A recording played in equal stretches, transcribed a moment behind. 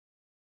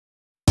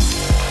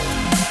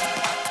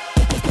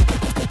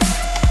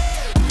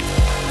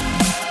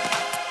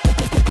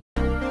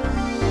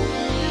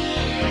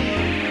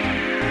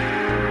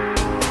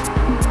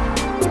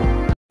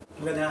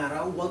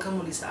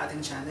muli sa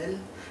ating channel,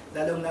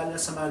 lalong-lalo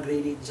sa mga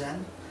grade 8 dyan.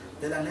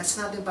 Dahil ang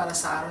lesson natin para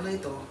sa araw na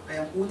ito ay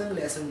ang unang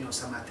lesson nyo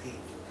sa Math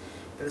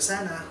 8. Pero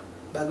sana,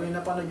 bago nyo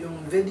napanood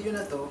yung video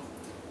na to,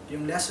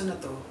 yung lesson na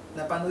to,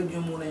 napanood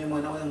nyo muna yung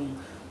mga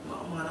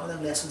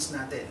naunang lessons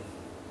natin.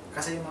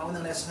 Kasi yung mga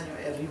unang lessons na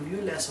ay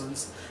review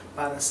lessons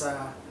para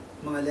sa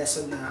mga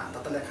lesson na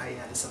tatalakayin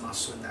natin sa mga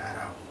susunod na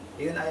araw.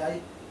 Yun ay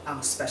ang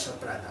special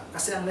product.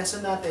 Kasi ang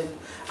lesson natin,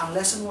 ang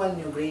lesson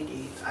 1 nyo, grade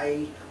 8,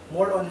 ay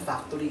more on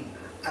factoring.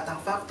 At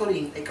ang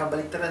factoring ay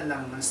kabaliktaran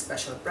lang ng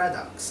special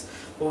products.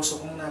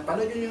 So kung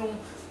napanood nyo yung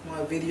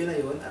mga video na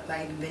yun at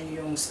naiintindihan nyo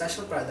yung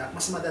special product,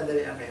 mas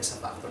madadalian kayo sa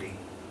factoring.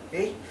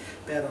 Okay?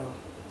 Pero,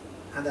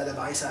 handa na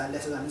ba kayo sa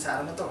lesson namin sa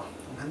araw na to?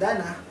 Kung handa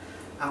na,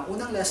 ang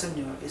unang lesson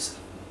nyo is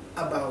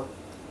about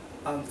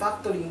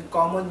factoring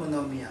common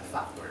monomial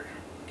factor.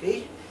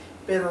 Okay?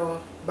 Pero,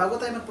 bago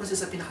tayo mag-proceed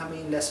sa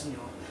pinaka-main lesson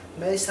nyo,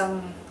 may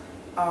isang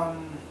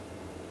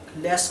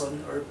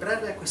lesson or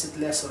prerequisite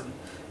lesson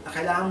na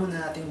kailangan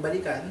muna nating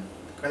balikan,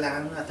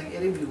 kailangan muna nating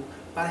i-review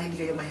para hindi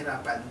kayo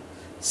mahirapan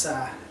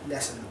sa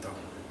lesson na to.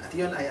 At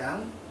yun ay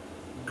ang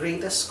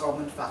greatest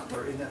common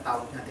factor in na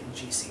tawag natin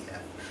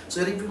GCF.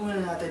 So, review muna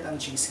natin ang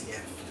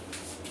GCF.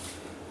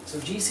 So,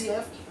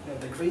 GCF,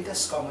 the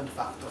greatest common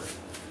factor.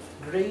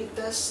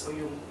 Greatest o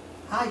yung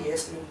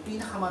highest o yung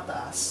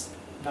pinakamataas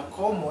na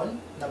common,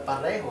 na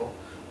pareho,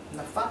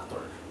 na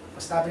factor.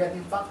 Mas sabi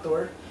natin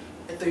factor,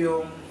 ito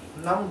yung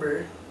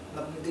number,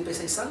 na depende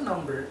sa isang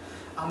number,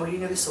 ang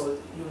magiging result,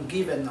 yung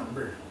given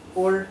number.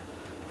 Or,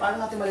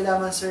 paano natin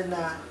malalaman, sir,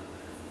 na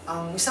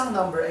ang isang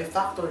number ay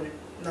factor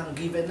ng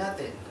given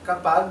natin?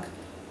 Kapag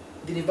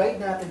dinivide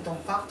natin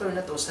tong factor na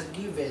to sa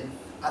given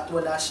at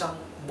wala siyang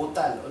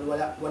butal o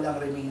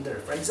walang remainder.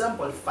 For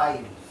example,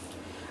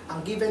 5. Ang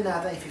given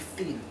natin ay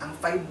 15. Ang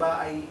 5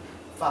 ba ay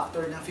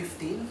factor ng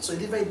 15? So,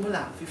 divide mo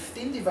lang.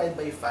 15 divided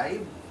by 5,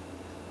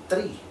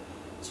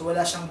 3. So,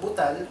 wala siyang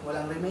butal,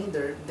 walang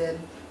remainder. Then,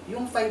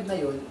 yung 5 na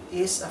yun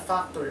is a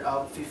factor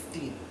of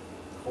 15.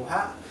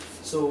 Kuha.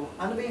 So,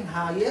 ano ba yung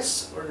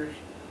highest or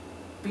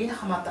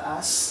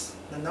pinakamataas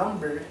na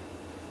number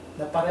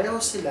na pareho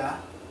sila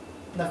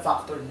na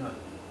factor nun?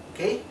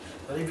 Okay?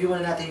 So, review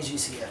na natin yung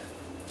GCF.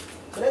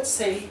 So, let's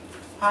say,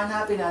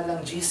 hanapin na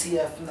lang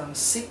GCF ng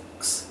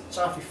 6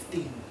 tsaka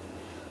 15.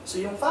 So,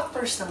 yung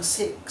factors ng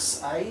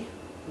 6 ay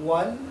 1,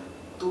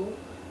 2,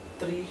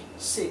 3,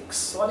 6.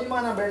 So, ano yung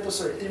mga number ito,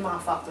 sir? Ito yung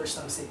mga factors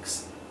ng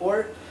 6.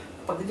 Or,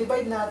 pag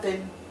divide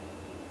natin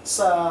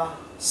sa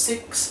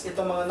 6,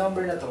 itong mga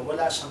number na to,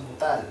 wala siyang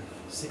butal.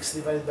 6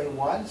 divided by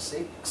 1,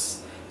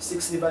 6.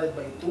 6 divided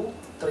by 2,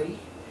 3.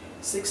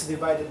 6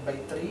 divided by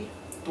 3,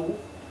 2.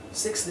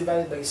 6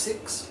 divided by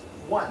 6,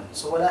 1.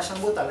 So, wala siyang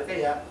butal,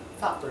 kaya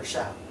factor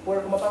siya.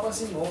 Or, kung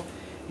mapapansin mo,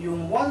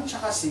 yung 1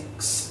 tsaka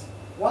 6,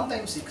 1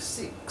 times 6,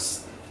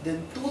 6. Then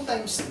 2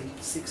 times 3,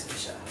 60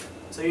 siya.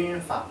 So, yun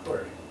yung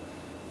factor.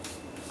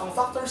 Ang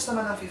factors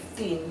naman ng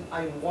 15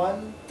 ay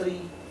 1,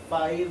 3,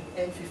 5,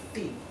 and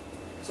 15.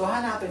 So,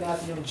 hanapin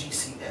natin yung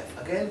GCF.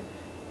 Again,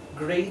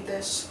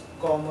 greatest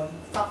common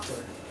factor.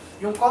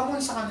 Yung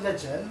common sa kanila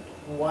dyan,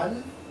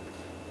 1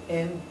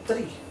 and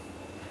 3.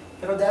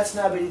 Pero dahil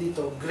sinabi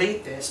dito,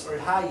 greatest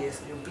or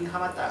highest, yung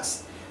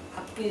pinakamataas,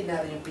 at piliin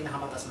natin yung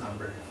pinakamataas na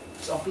number.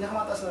 So, ang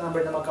pinakamataas na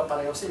number na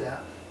magkapareho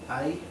sila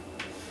ay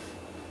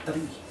 3.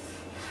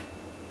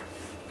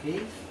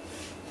 Okay?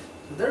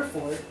 So,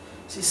 therefore,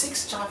 si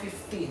 6 tsaka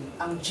 15,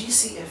 ang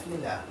GCF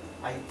nila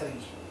ay 3.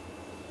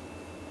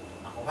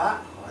 Ako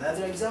ba?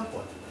 Another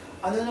example.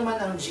 Ano naman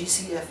ang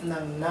GCF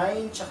ng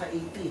 9 tsaka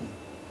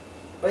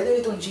 18? By the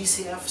way, itong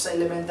GCF sa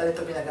elementary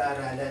ito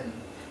pinag-aaralan.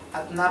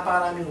 At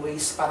napakaraming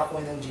ways para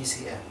kuha ng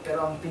GCF.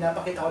 Pero ang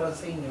pinapakita ko lang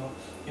sa inyo,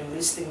 yung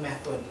listing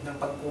method ng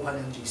pagkuha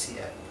ng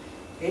GCF.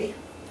 Okay?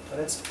 So,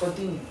 let's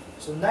continue.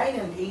 So, 9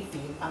 and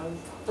 18, ang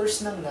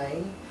factors ng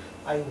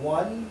 9 ay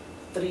 1,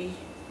 3,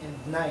 and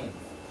 9.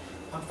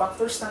 Ang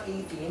factors ng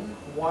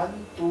 18,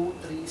 1,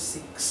 2, 3,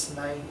 6,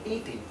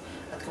 9, 18.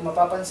 At kung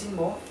mapapansin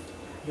mo,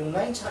 yung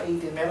 9 at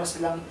 18, meron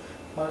silang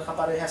mga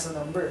kaparehas na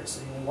number.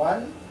 So, yung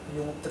 1,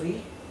 yung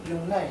 3,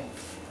 yung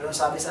 9. Pero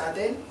sabi sa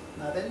natin,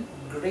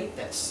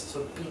 greatest.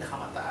 So,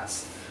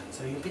 pinakamataas.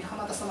 So, yung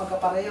pinakamataas na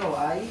magkapareho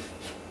ay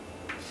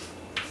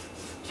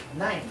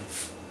 9.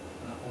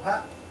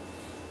 Nakuha.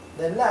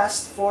 Then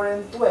last, 4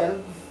 and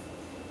 12,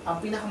 ang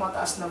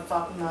pinakamataas na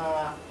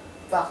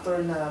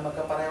factor na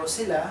magkapareho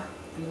sila,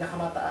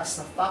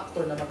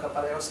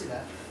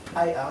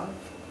 ay ang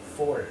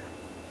 4.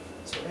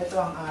 So, ito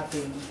ang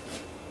ating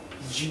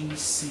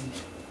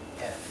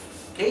GCF.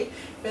 Okay?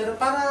 Pero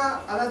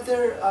para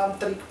another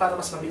trick para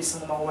mas mabilis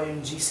na makuha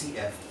yung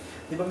GCF,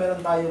 di ba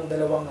meron tayong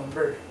dalawang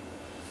number?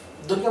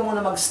 Doon ka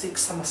muna mag-stick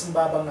sa mas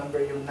mababang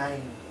number, yung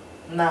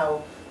 9.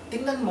 Now,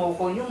 tingnan mo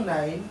kung yung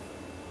 9,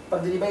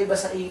 pag dinivide ba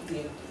sa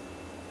 18,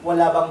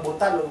 wala bang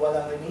butal o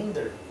walang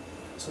remainder?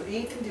 So,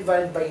 18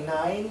 divided by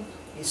 9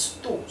 is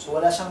 2. So,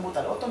 wala siyang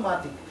butal.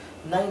 Automatic,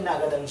 9 na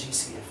agad ang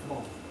GCF mo.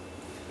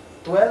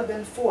 12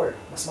 and 4,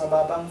 mas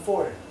mababa ang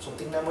 4. So,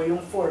 tingnan mo yung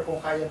 4 kung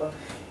kaya bang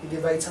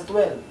i-divide sa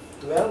 12.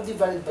 12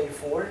 divided by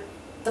 4,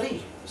 3.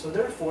 So,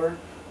 therefore,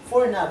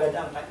 4 na agad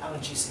ang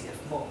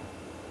GCF mo.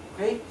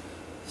 Okay?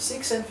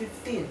 6 and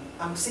 15.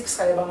 Ang 6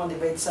 kaya bang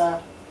mag-divide sa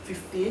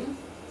 15?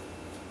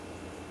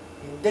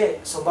 Hindi.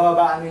 So,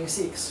 bababaan mo yung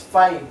 6.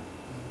 5.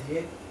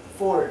 Hindi.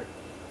 4.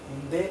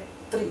 Hindi.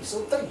 3.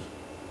 So, 3.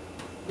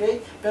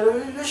 Okay? Pero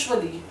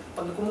usually,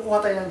 pag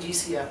kumukuha tayo ng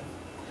GCF,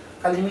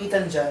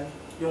 kalimitan dyan,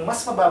 yung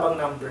mas mababang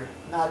number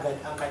na agad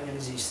ang kanyang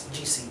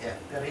GCF.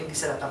 Pero hindi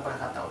sa lahat ng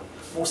pagkakataon.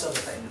 Most of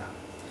the time lang.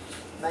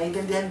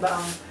 Naiintindihan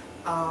ba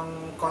ang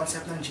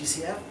concept ng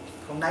GCF?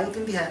 Kung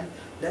naiintindihan,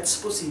 let's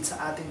proceed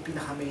sa ating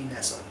pinaka-main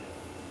lesson.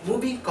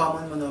 Moving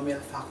common monomial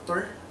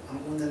factor, ang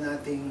una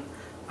nating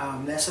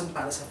lesson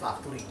para sa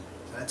factoring.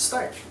 So, let's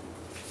start.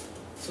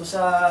 So,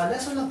 sa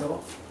lesson na to,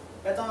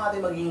 ito ang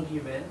ating magiging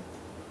given,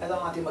 ito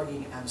ang ating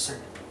magiging answer.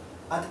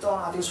 At ito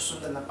ang ating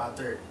susundan na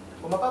pattern.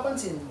 Kung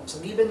mapapansin mo, sa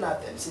given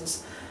natin,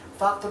 since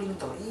factoring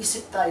to,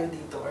 iisip tayo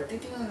dito or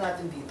titingnan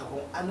natin dito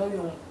kung ano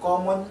yung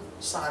common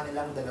sa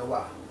kanilang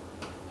dalawa.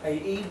 Kay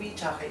AB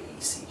tsaka kay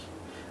AC.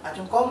 At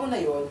yung common na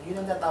yun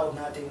ang natawag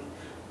natin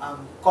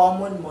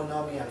common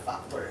monomial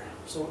factor.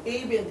 So,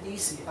 AB and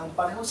AC, ang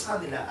pareho sa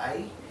kanila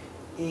ay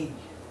A.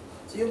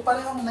 So, yung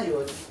parehong na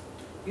yun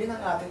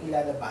ang ating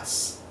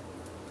ilalabas.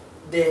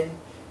 Then,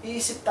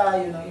 iisip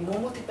tayo ng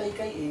imumultiply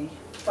kay A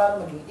para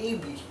maging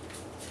AB.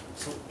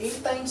 So, A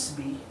times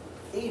B,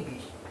 AB.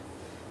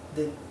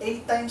 Then, A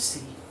times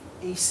C,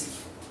 AC.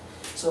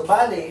 So,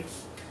 bale,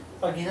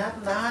 pag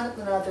nahanap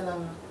na natin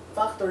ang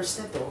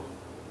factors nito,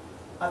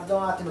 at ito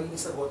ang ating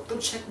magiging sagot, to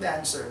check the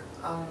answer,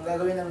 ang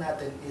gagawin lang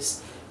natin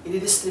is,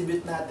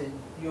 i-distribute natin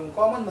yung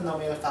common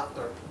monomial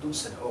factor dun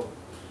sa loob.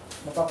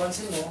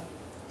 Mapapansin mo,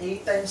 A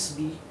times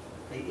B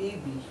ay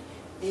AB,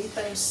 A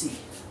times C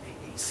ay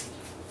AC.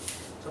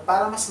 So,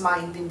 para mas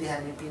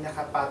maintindihan yung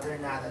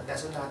pinaka-pattern na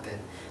lesson natin,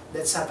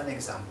 let's have an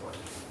example.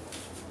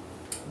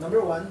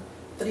 Number 1,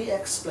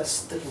 3x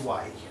plus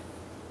 3y.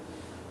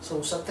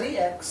 So, sa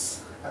 3x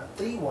at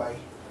 3y,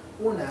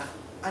 una,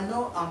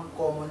 ano ang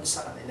common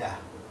sa kanila?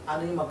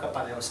 Ano yung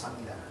magkapareho sa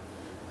kanila?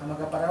 Ang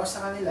magkapareho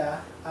sa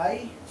kanila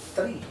ay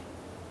 3.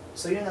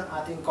 So, yun ang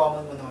ating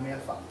common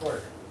monomial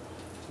factor.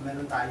 So,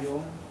 meron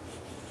tayong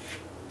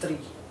 3.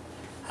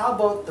 How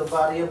about the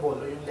variable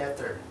o yung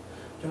letter?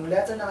 Yung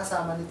letter na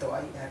kasama nito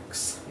ay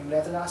x. Yung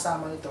letter na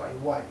kasama nito ay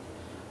y.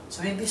 So,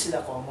 hindi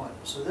sila common.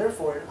 So,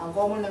 therefore, ang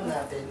common lang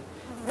natin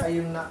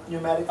ay yung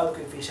numerical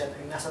coefficient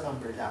ay nasa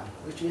number lang,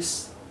 which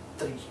is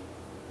 3.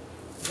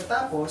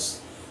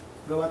 Tapos,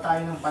 gawa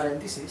tayo ng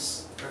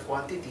parenthesis or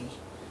quantity.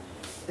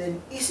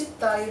 Then,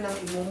 isip tayo ng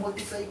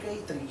i-multiply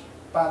kay 3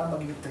 para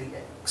maging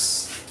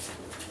 3x.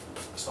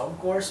 So, of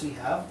course, we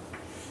have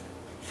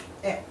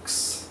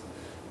x.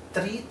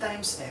 3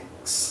 times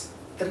x,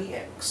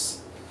 3x.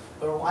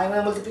 Pero kung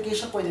ayaw na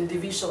multiplication, pwede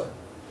division.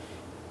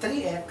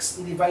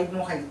 3x, i-divide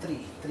mo kay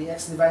 3.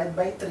 3x divided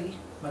by 3,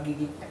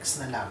 magiging x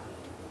na lang.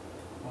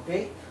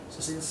 Okay? So,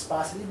 since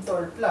positive to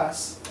or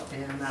plus,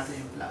 okay na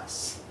natin yung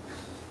plus.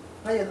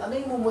 Ngayon, ano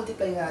yung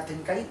multiply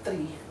natin kay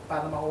 3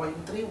 para makuha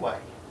yung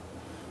 3y?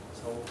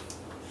 So,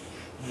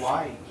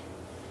 y.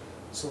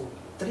 So,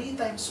 3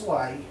 times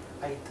y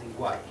ay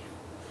 3y.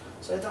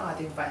 So, ito ang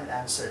ating final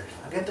answer.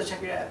 Again, to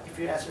check if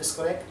your answer is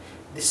correct,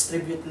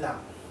 distribute lang.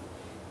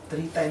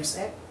 3 times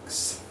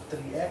x,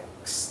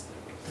 3x,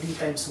 3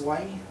 times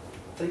y,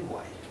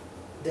 3y.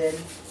 Then,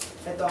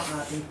 ito ang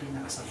ating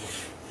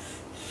pinakasagot.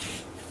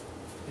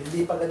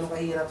 Hindi pa ganun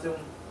kahirap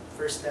yung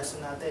first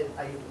lesson natin,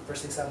 ay yung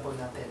first example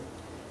natin.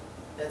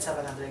 Let's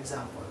have another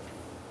example.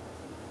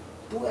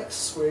 2x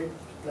squared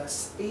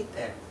plus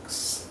 8x.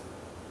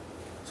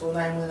 So,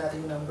 unahin muna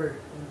natin yung number,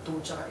 yung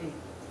 2 tsaka 8.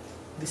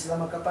 Hindi sila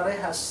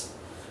magkaparehas.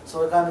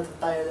 So, gamit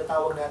tayo na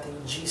tawag natin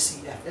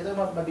GCF. Ito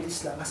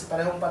mabilis lang kasi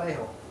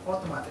parehong-pareho.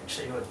 Automatic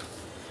siya yun.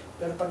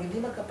 Pero pag hindi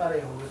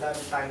magkapareho,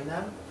 gamit tayo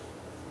ng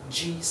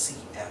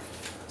GCF.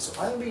 So,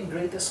 ano ba yung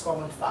greatest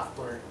common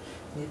factor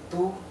ni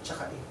 2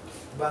 tsaka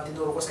 8? Diba,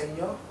 tinuro ko sa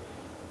inyo?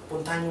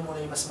 Puntahan nyo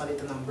muna yung mas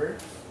maliit na number.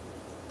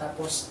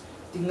 Tapos,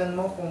 tingnan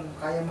mo kung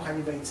kaya mo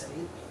ka-divide sa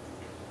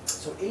 8.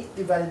 So, 8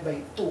 divided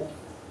by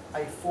 2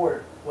 ay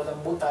 4.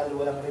 Walang butal,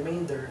 walang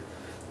remainder.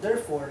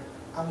 Therefore,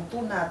 ang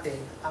 2 natin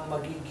ang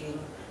magiging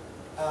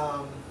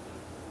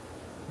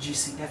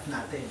GCF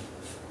natin.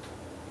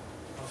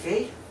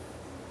 Okay?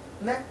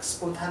 Next,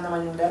 puntahan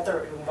naman yung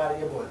letter, yung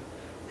variable.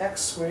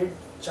 X squared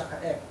tsaka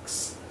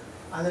x.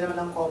 Ano naman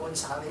ang common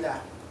sa kanila?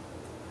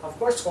 Of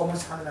course, common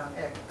sa kanila ang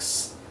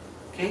x.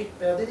 Okay?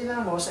 Pero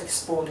titignan mo sa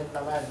exponent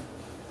naman.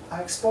 Ang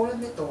exponent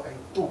nito ay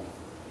 2.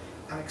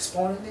 Ang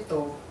exponent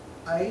nito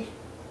ay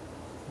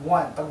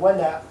 1. Pag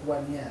wala,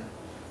 1 yan.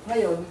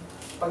 Ngayon,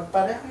 pag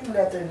pareho yung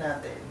letter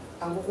natin,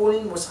 ang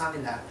kukunin mo sa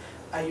kanila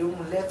ay yung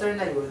letter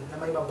na yun na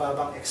may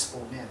mababang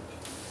exponent.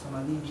 So,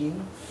 magiging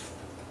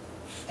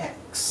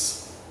x.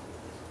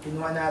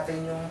 Kinuha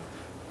natin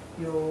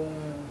yung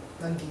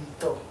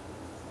nandito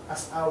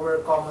as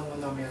our common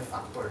monomial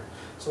factor.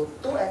 So,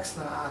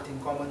 2x na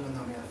ating common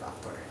monomial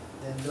factor.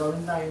 Then,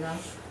 drawing tayo ng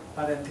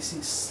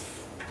parenthesis.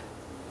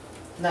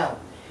 Now,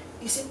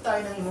 isip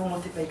tayo ng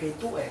i-multiply kay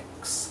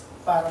 2x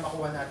para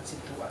makuha natin si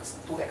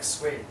 2x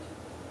squared.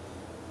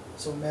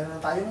 So, meron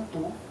na tayong 2.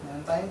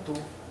 Meron tayong 2.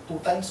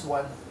 2 times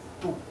 1,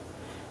 2.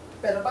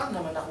 Pero paano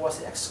naman nakuha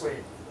si x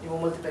squared?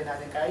 I-multiply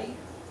natin kay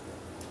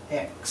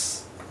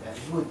x.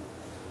 Very good.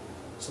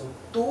 So,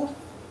 2.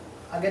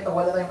 Again, pag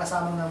wala tayong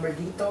kasamang number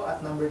dito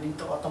at number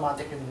dito,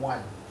 automatic yung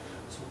 1.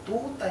 So,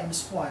 2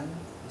 times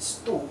 1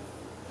 is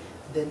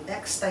 2. Then,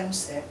 x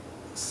times x.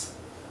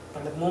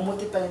 Pag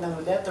nagmumultiply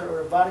ng letter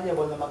or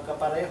variable na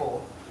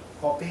magkapareho,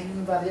 copyhin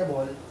yung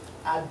variable,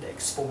 add the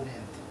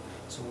exponent.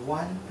 So,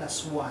 1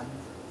 plus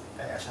 1,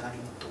 kaya siya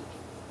naging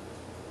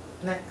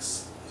 2.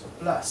 Next, so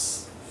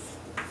plus.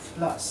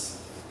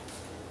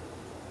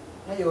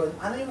 Ngayon,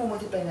 ano yung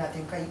multiply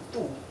natin kay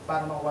 2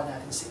 para makuha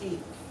natin si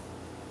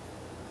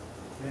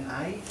 8? Yun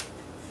ay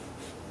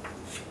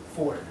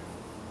 4.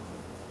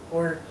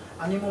 Or,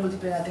 ano yung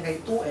multiply natin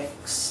kay 2x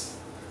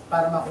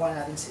para makuha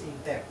natin si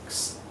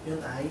 8x?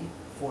 Yun ay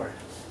 4.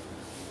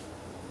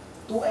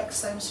 2x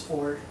times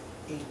 4,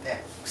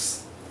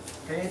 8x.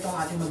 Kaya ito ang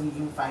ating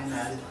magiging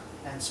final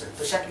answer.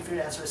 To check if your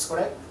answer is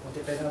correct,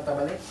 multiply na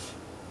pabalik.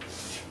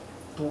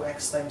 2x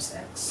times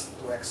x,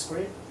 2x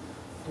squared.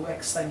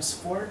 2x times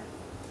 4,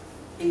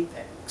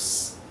 8x.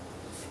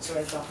 So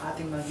ito ang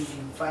ating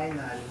magiging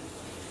final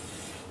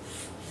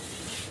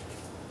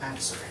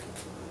answer.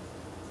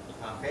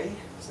 Okay?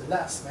 So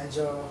last,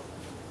 medyo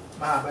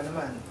mahaba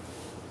naman.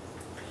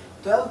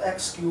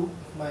 12x cubed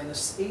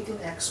minus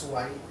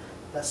 18xy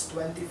plus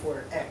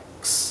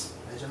 24x.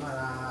 Medyo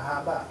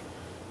mahaba.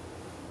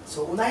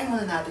 So, unahin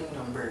muna natin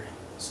yung number.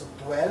 So,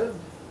 12,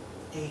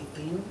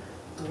 18,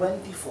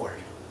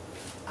 24.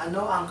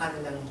 Ano ang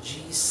kanilang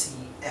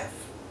GCF?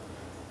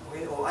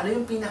 Okay, o ano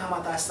yung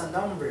pinakamataas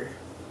na number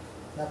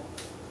na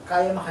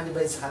kaya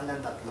makalibay sa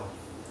kanilang tatlo?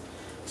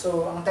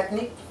 So, ang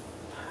technique,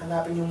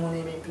 hanapin nyo muna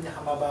yung may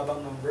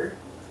pinakamababang number.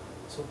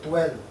 So,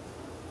 12.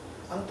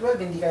 Ang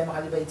 12, hindi kaya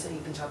makalibay sa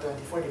 18 at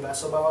 24, diba?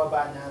 So,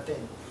 bababaan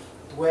natin.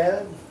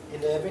 12,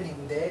 11,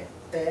 hindi.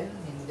 10,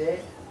 hindi.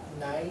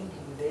 9,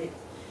 hindi.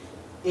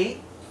 8,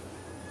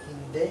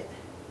 hindi.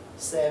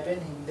 7,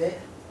 hindi.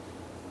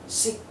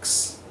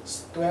 6.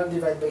 12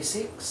 divided by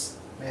 6,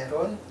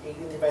 meron.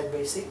 18 divided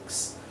by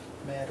 6,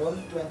 meron.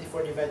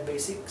 24 divided by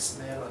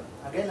 6, meron.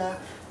 Again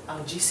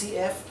ang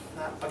GCF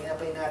na pag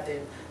in-apply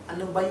natin,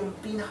 ano ba yung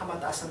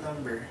pinakamataas na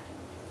number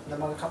na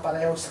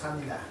magkapareho sa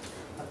kanila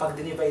na pag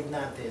dinivide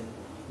natin,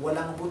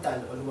 walang butal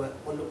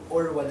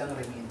or walang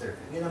remainder.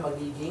 Yun ang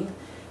magiging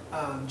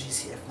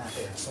GCF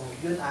natin. So,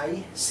 yun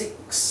ay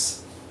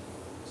 6.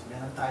 So,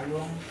 meron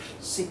tayong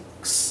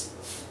 6.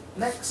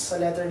 Next, sa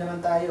letter naman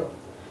tayo.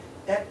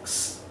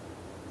 X,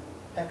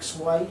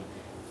 XY,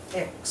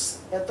 X.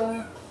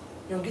 Itong,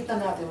 yung gitna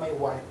natin may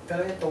Y,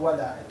 pero ito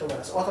wala.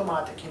 So,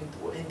 automatic,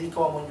 hindi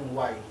common yung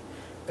Y.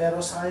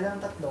 Pero sa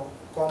kanilang tatlo,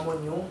 common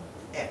yung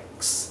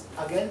X.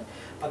 Again,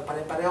 pag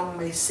pare-parehong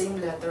may same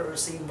letter or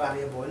same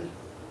variable,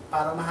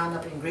 para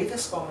mahanap yung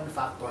greatest common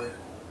factor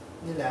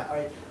nila,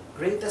 or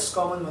greatest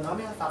common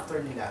monomial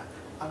factor nila,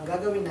 ang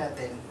gagawin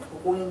natin,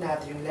 kukunin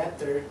natin yung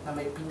letter na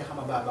may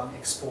pinakamababang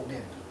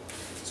exponent.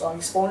 So, ang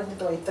exponent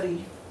nito ay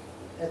 3,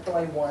 ito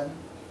ay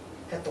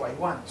 1, ito ay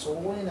 1. So,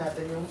 kukunin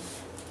natin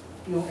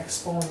yung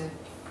exponent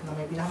na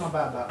may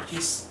pinakamababa, which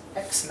is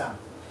x lang.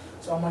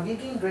 So, ang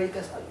magiging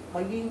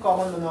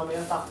common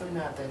monomial factor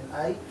natin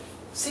ay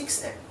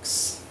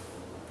 6x.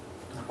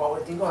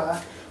 Napaulitin ko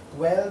ha,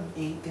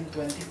 12, 18,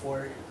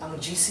 24, ang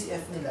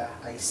GCF nila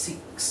ay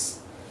 6.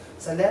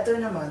 Sa letter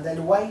naman,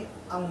 dahil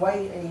ang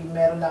y ay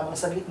meron lamang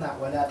sa gitna,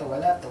 wala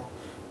to.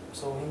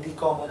 So, hindi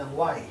common ang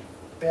y.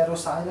 Pero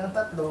sa kanilang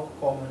tatlo,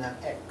 common ang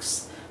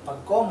x. Pag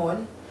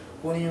common,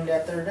 kunin yung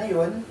letter na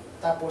yun,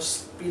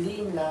 tapos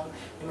piliin lang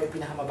yung may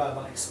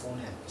pinakamababang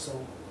exponent.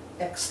 So,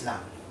 x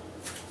lang.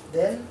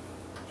 Then,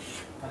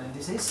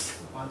 parenthesis,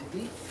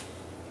 quantity.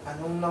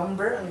 Anong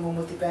number ang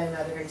i-multiply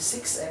natin kay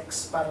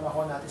 6x para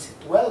makuha natin si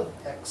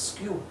 12x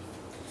cubed?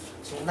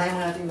 So, unahin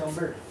mo natin yung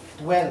number,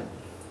 12.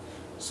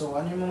 So,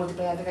 ano yung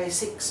multiply natin kay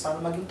 6 para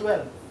maging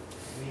 12?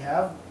 We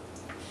have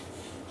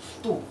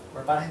 2.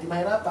 Or para hindi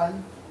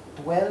mahirapan,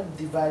 12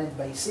 divided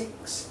by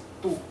 6,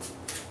 2.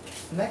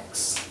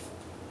 Next,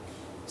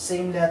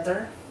 same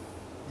letter,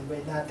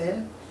 divide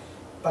natin.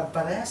 Pag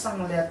parehas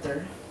ang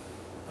letter,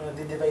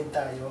 di-divide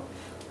tayo,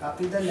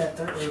 copy the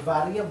letter or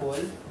variable,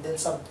 then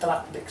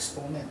subtract the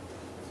exponent.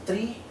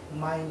 3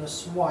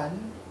 minus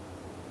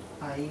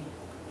 1 ay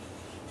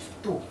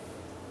 2.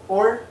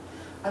 Or,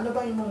 ano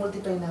ba yung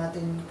multiply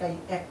natin kay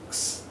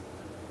x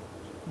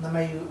na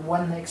may 1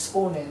 na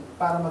exponent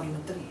para maging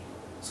 3?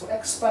 So,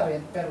 x pa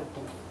rin, pero 2.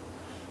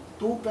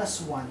 2 plus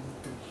 1,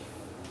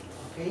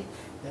 3. Okay?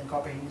 Then,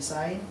 copy yung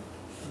sign,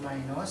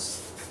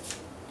 minus.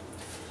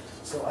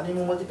 So, ano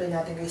yung multiply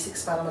natin kay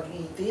 6 para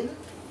maging 18?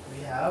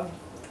 We have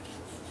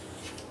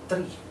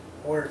 3.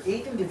 Or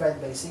 18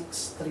 divided by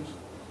 6, 3.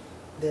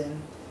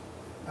 Then,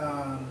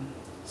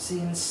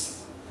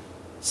 since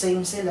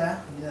same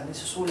sila, hindi natin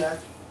susulat,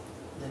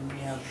 then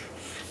we have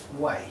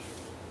y.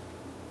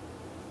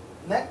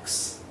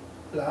 Next,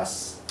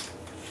 plus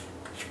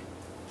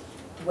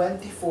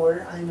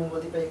 24. Ano yung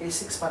multiply kay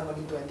 6 para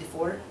maging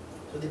 24?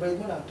 So, divide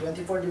mo lang.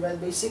 24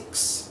 divided by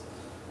 6,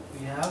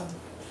 We have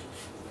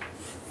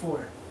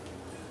 4.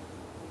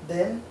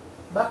 Then,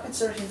 bakit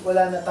sir,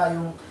 wala na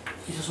tayong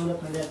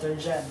isusulat na letter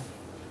dyan?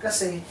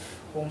 Kasi,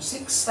 kung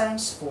 6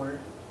 times 4,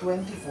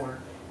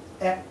 24,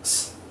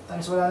 x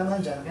times wala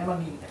naman dyan, kaya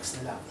magiging x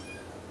na lang.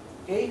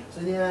 Okay?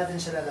 So, hindi na natin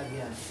siya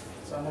lalagyan.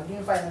 So, ang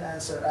magiging final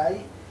answer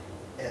ay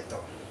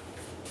eto.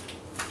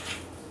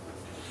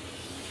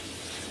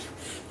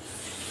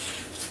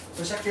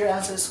 So, check your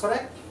answer is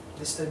correct.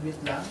 Distribute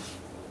lang.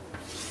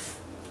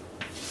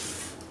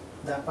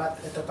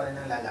 Dapat ito pa rin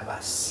ang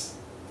lalabas.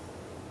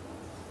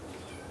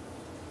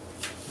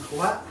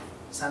 Nakuha?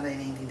 Sana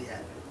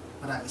naiintindihan.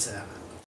 Maraming salamat.